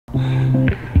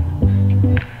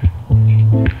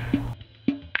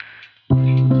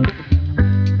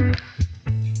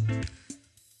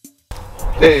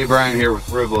Hey, Brian here with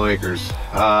RivLo Acres.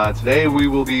 Today we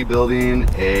will be building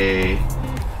a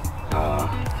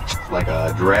like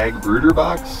a drag brooder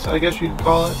box, I guess you'd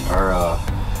call it.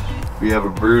 We have a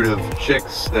brood of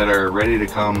chicks that are ready to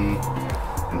come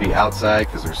and be outside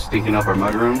because they're stinking up our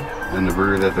mudroom and the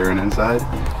brooder that they're in inside.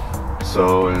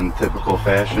 So in typical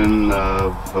fashion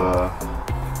of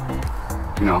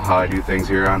you know how I do things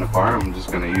here on the farm, I'm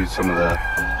just going to use some of the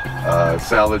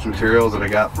salvage materials that I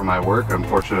got from my work. I'm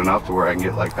fortunate enough to where I can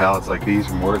get like pallets like these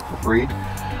from work for free.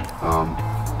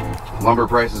 Lumber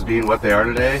prices being what they are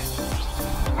today,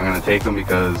 I'm going to take them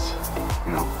because,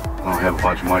 you know, I don't have a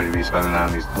bunch of money to be spending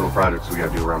on these little projects we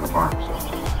got to do around the farm. So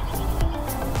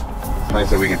it's nice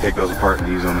that we can take those apart and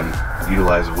use them and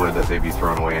utilize the wood that they'd be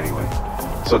thrown away anyway.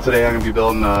 So today I'm going to be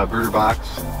building a brooder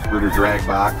drag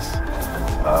box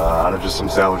out of just some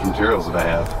salvage materials that I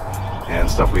have and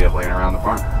stuff we have laying around the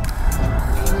farm.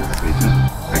 Stay tuned.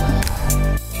 Thanks.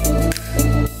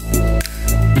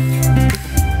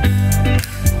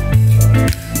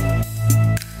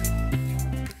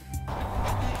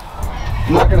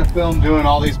 I'm not going to film doing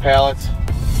all these pallets.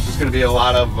 It's just going to be a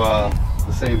lot of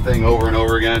the same thing over and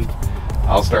over again.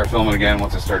 I'll start filming again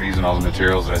once I start using all the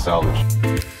materials that I salvaged.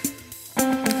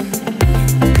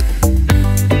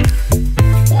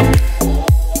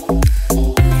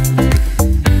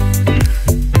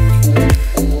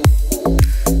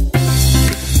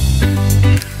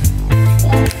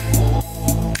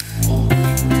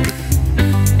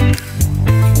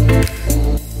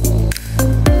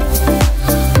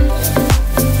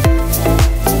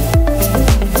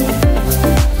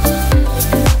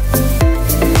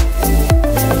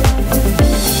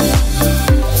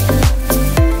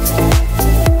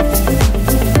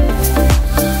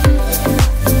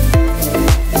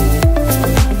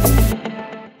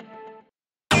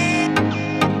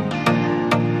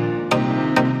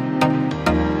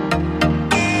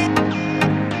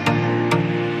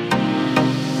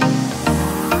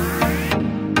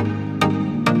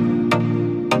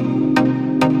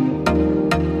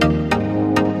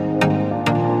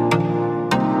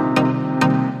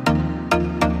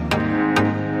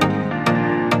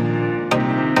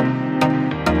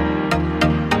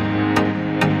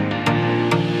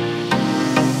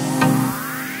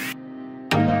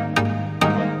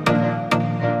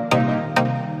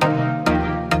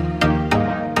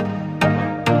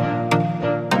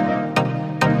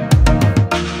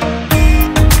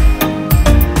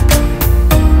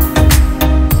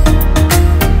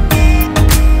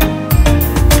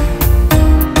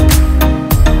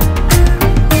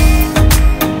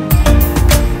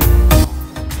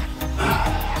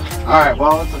 Alright,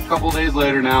 well, it's a couple days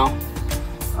later now,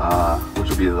 which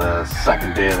will be the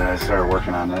second day that I started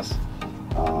working on this.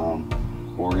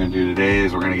 What we're going to do today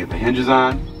is we're going to get the hinges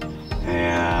on,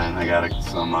 and I got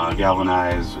some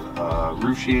galvanized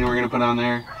roof sheeting we're going to put on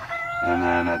there, and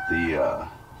then at the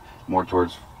more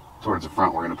towards the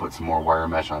front we're going to put some more wire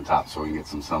mesh on top so we can get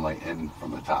some sunlight in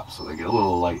from the top, so they get a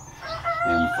little light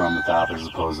in from the top as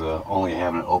opposed to only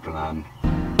having it open on.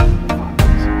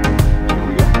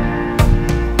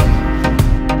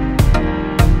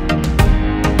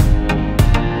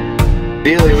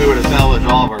 Ideally, we would have salvaged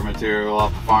all of our material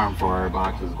off the farm for our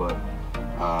boxes, but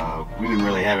we didn't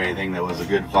really have anything that was a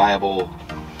good viable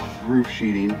roof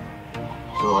sheeting.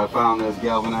 So I found this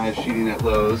galvanized sheeting at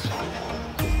Lowe's.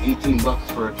 It's 18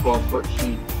 bucks for a 12-foot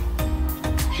sheet.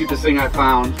 Cheapest thing I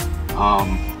found.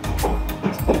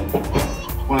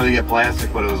 Wanted to get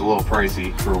plastic, but it was a little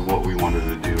pricey for what we wanted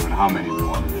to do and how many we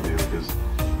wanted to do, because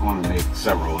I want to make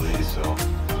several of these. So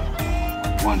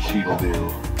one sheet will do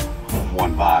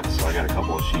one box, so I got a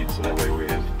couple of sheets so that way we're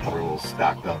a little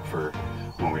stocked up for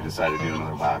when we decide to do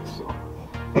another box. So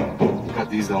cut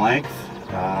these to length,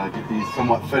 get these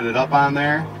somewhat fitted up on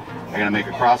there. I gotta make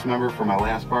a cross member for my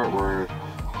last part where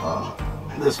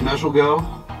this mesh will go,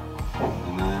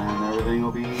 and then everything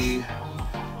will be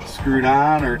screwed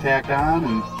on or tacked on,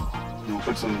 and we'll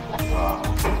put some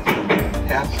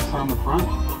tasks on the front,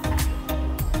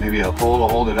 maybe a pole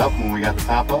to hold it up when we got the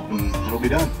top up, and it'll be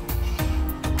done.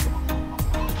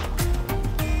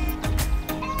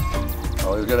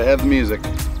 Always gotta have the music.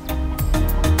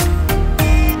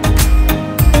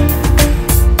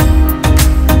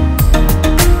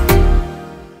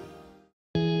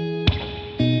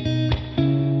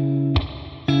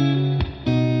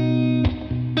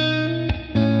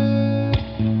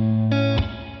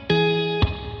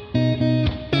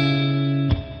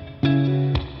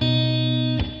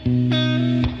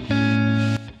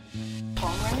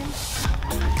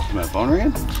 My phone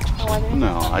ringing?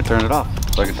 No, I turned it off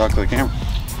so I can talk to the camera.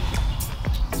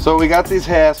 So we got these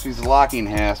hasps, these locking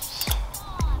hasps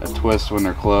that twist when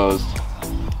they're closed.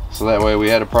 So that way we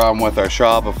had a problem with our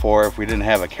shaw before if we didn't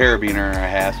have a carabiner in our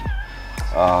house.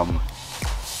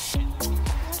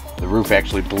 The roof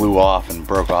actually blew off and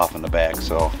broke off in the back,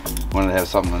 so wanted to have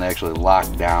something that actually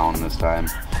locked down this time.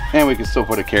 And we can still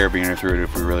put a carabiner through it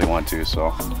if we really want to,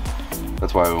 so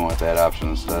that's why we went with that option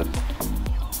instead.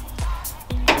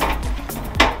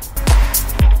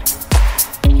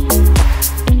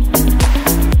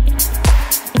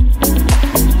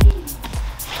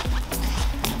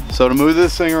 So to move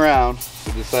this thing around,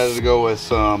 we decided to go with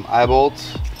some eye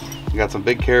bolts. We got some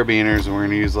big carabiners, and we're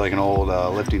going to use like an old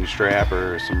lifting strap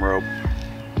or some rope.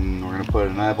 And we're going to put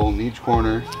an eye bolt in each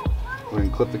corner. We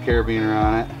can clip the carabiner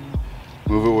on it,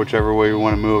 move it whichever way we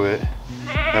want to move it.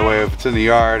 That way if it's in the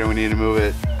yard and we need to move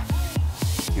it,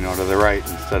 you know, to the right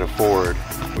instead of forward,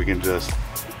 we can just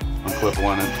unclip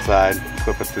one inside,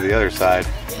 clip it to the other side,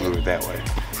 move it that way.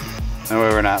 That way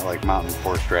we're not like mounting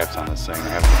 4 straps on this thing. We're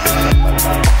having to pick it up by the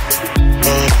bottom.